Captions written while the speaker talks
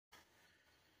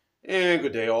And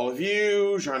good day, all of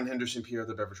you. John Henderson, Pierre,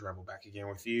 the Beverage Ramble, back again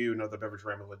with you. Another Beverage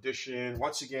Ramble edition.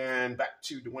 Once again, back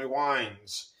to Duane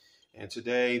Wines. And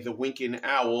today, the Winking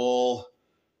Owl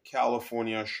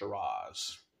California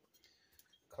Shiraz.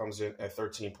 Comes in at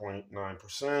 13.9%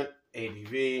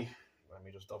 ABV. Let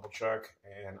me just double check.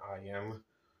 And I am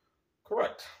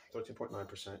correct. 13.9%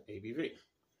 ABV.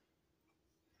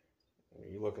 When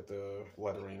you look at the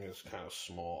lettering, it's kind of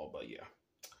small, but yeah.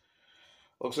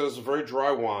 Looks like it's a very dry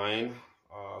wine.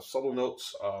 Subtle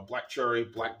notes, black cherry,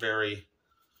 blackberry,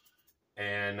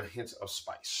 and hints of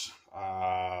spice.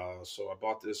 So I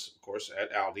bought this, of course,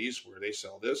 at Aldi's, where they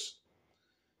sell this.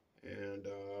 And,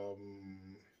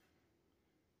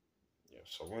 yeah,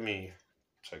 so let me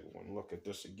take one look at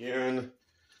this again.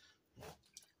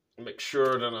 Make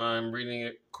sure that I'm reading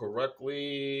it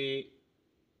correctly.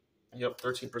 Yep,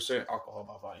 13% alcohol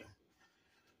by volume.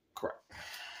 Correct.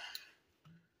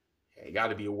 You got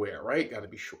to be aware, right? Got to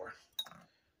be sure.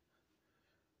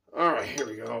 All right, here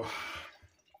we go.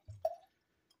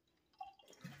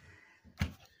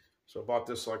 So I bought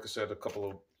this, like I said,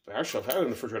 actually, I've had it in the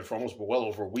refrigerator for almost well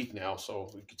over a week now. So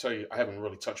I can tell you, I haven't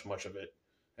really touched much of it,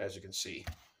 as you can see.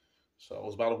 So it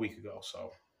was about a week ago.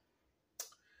 So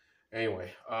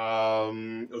anyway,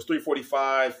 it was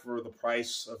 $3.45 for the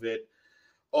price of it.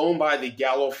 Owned by the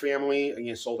Gallo family.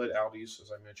 Again, sold at Aldi's,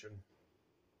 as I mentioned.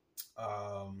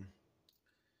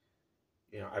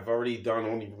 You know, I've already done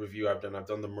only review I've done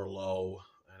the Merlot,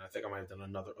 and I think I might have done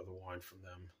another wine from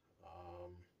them.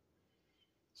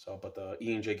 But the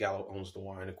E&J Gallo owns the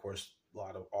wine. Of course, a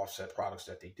lot of offset products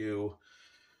that they do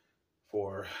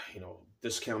for, you know,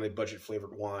 discounted budget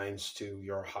flavored wines to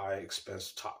your high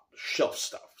expense top shelf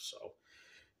stuff. So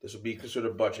this would be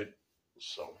considered budget.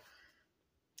 So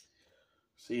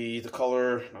see the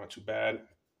color, not too bad.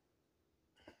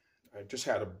 I just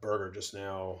had a burger just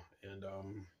now, and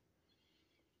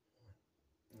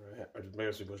I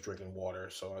basically was drinking water,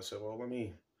 so I said, well, let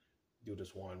me do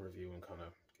this wine review and kind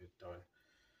of get it done.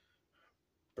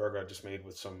 Burger I just made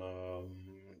with some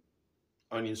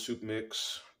onion soup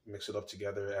mix it up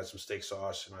together, add some steak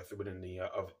sauce, and I threw it in the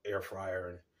air fryer,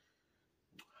 and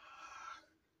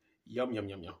yum, yum,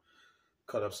 yum, yum.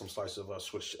 Cut up some slices of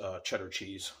Swiss cheddar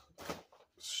cheese,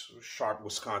 sharp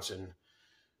Wisconsin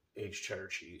aged cheddar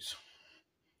cheese.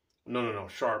 No,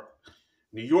 sharp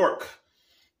New York.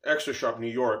 Extra sharp New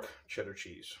York cheddar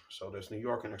cheese. So there's New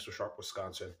York and extra sharp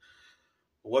Wisconsin.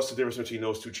 What's the difference between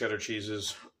those two cheddar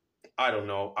cheeses? I don't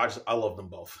know. I love them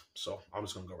both. So I'm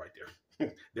just gonna go right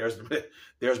there.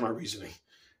 There's my reasoning.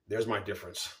 There's my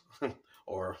difference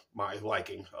or my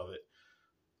liking of it.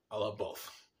 I love both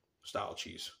style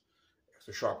cheese.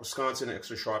 Extra sharp Wisconsin,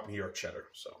 extra sharp New York cheddar.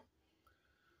 So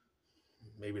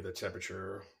maybe the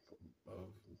temperature of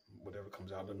whatever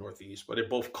comes out of the Northeast, but they're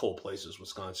both cold places,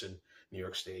 Wisconsin, New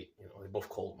York State, you know, they're both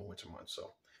cold in the winter months.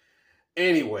 So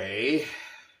anyway,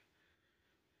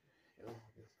 you know,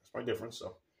 that's my difference.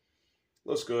 So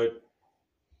looks good.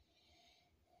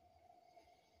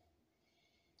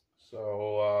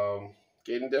 So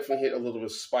getting definitely hit a little bit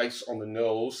of spice on the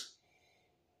nose.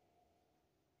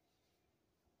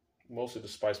 Most of the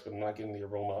spice, but I'm not getting the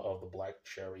aroma of the black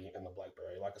cherry and the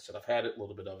blackberry. Like I said, I've had a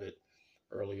little bit of it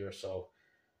earlier, so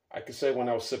I could say when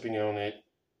I was sipping on it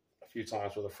a few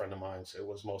times with a friend of mine, so it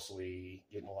was mostly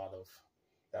getting a lot of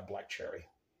that black cherry.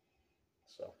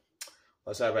 So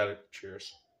let's have at it.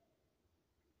 Cheers.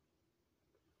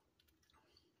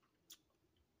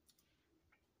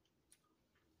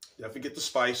 Definitely get the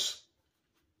spice.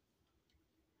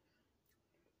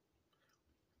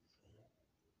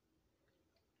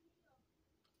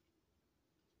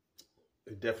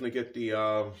 Definitely get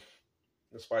the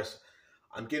spice.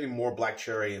 I'm getting more black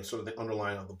cherry and sort of the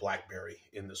underline of the blackberry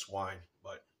in this wine,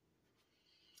 but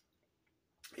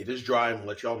it is dry. I'm gonna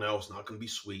let y'all know it's not gonna be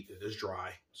sweet. It is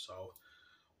dry. So,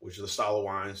 which are the style of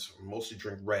wines. I mostly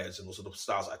drink reds, and those are the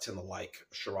styles I tend to like.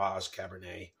 Shiraz,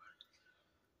 Cabernet.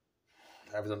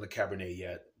 I haven't done the Cabernet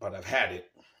yet, but I've had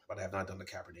it, but I have not done the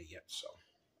Cabernet yet. So.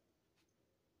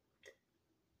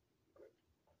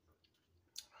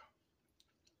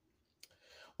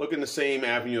 Look in the same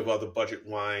avenue of other budget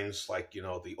wines, like, you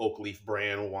know, the Oak Leaf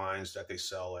brand wines that they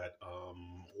sell at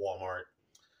Walmart,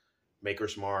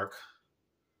 Maker's Mark,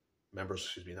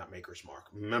 Members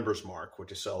Mark, which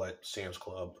they sell at Sam's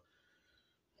Club,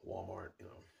 Walmart, you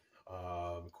know.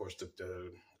 Of course,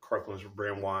 the Kirkland's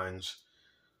brand wines,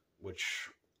 which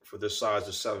for this size,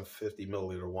 the 750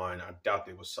 milliliter wine, I doubt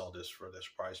they would sell this for this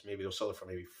price. Maybe they'll sell it for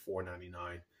maybe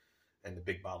 $4.99, and the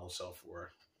big bottle will sell for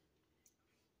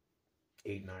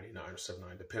 $8.99 or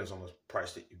 $7.99, depends on the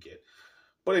price that you get.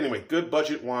 But anyway, good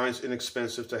budget wines,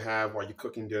 inexpensive to have while you're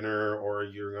cooking dinner or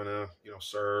you're gonna,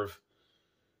 serve,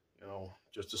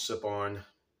 just to sip on.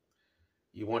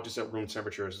 You want this at room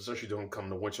temperatures, especially during come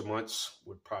the winter months,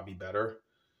 would probably be better.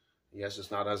 Yes,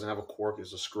 doesn't have a cork,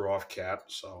 it's a screw-off cap,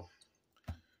 so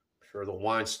I'm sure the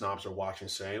wine snobs are watching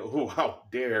saying, oh, how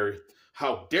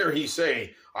dare he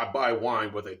say I buy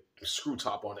wine with a screw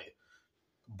top on it.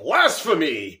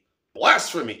 Blasphemy!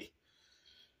 Blasphemy!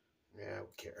 Yeah, who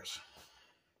cares?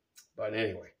 But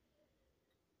anyway,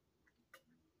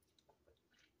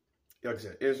 like I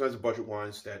said, it is budget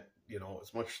wines that,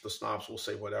 as much as the snobs will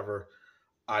say whatever,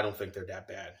 I don't think they're that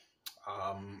bad.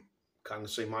 Kind of the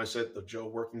same mindset, the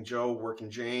working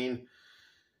Jane.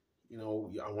 I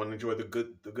want to enjoy the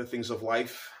good things of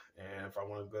life, and if I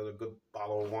want to get a good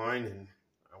bottle of wine, and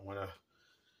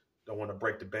don't want to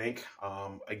break the bank.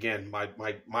 Again,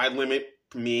 my limit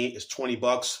for me is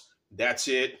 $20. That's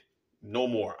it, no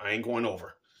more. I ain't going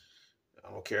over. I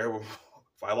don't care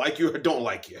if I like you or don't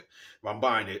like you. If I'm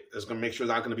buying it, it's going to make sure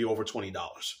it's not going to be over $20.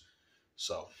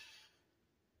 So,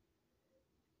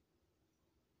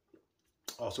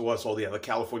 also what's all the other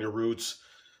California Roots,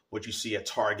 what you see at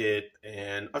Target,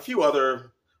 and a few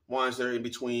other wines that are in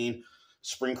between.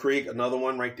 Spring Creek, another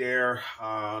one right there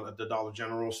at the Dollar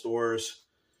General stores.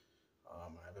 I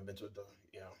haven't been to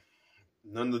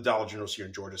none of the Dollar Generals here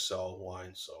in Georgia sell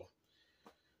wine, so,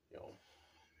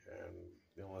 and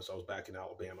unless I was back in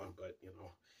Alabama, but,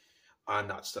 I'm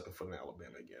not stepping foot in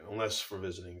Alabama again, unless for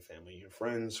visiting family and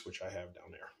friends, which I have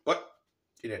down there. But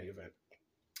in any event,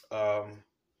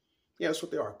 yeah, that's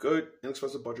what they are. Good,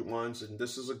 inexpensive budget wines, and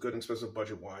this is a good, inexpensive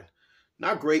budget wine.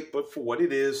 Not great, but for what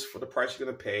it is, for the price you're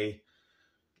going to pay,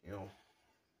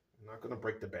 not going to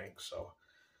break the bank. So,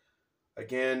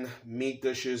 again, meat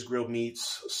dishes, grilled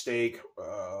meats, steak,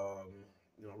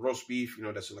 roast beef,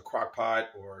 that's in the crock pot,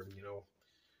 or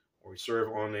we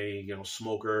serve on a,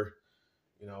 smoker,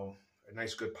 a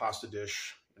nice good pasta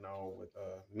dish, with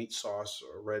meat sauce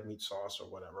or red meat sauce or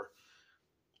whatever.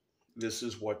 This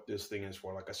is what this thing is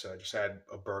for. Like I said, I just had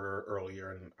a burger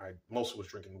earlier, and I mostly was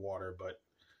drinking water, but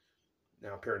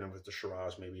now pairing them with the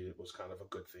Shiraz, maybe it was kind of a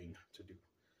good thing to do.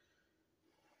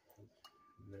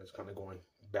 And then it's kind of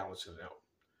balancing it out.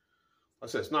 Like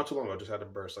I said, it's not too long ago. I just had a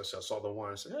burst. I saw the wine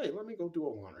and said, hey, let me go do a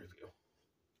wine review.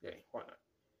 Yay, why not?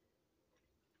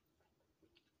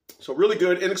 So really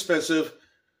good, inexpensive,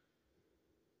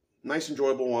 nice,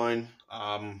 enjoyable wine.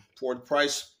 For the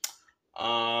price,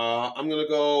 I'm going to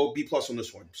go B+ on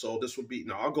this one. So this would be,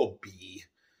 I'll go B.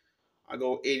 I'll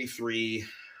go 83,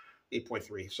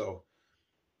 8.3. So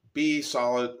B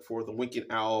solid for the Winking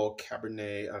Owl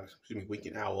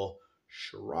Winking Owl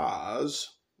Shiraz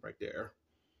right there.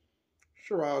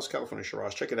 Shiraz, California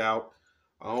Shiraz. Check it out.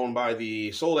 Sold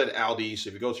at Aldi. So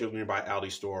if you go to your nearby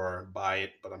Aldi store, buy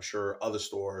it. But I'm sure other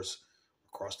stores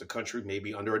across the country,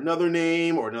 maybe under another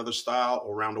name or another style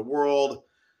or around the world.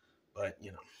 But,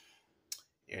 in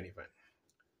any event,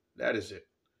 that is it.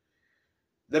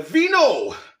 The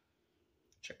Vino.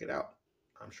 Check it out.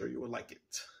 I'm sure you will like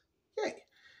it. Yay.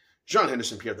 John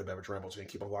Henderson, Pierre the Beverage Rambles, and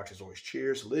keep on watching as always.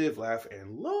 Cheers, live, laugh,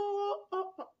 and love.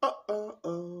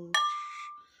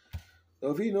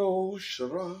 The Vino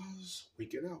Shiraz,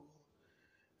 Weekend Owl.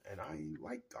 And I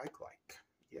like.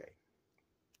 Yay.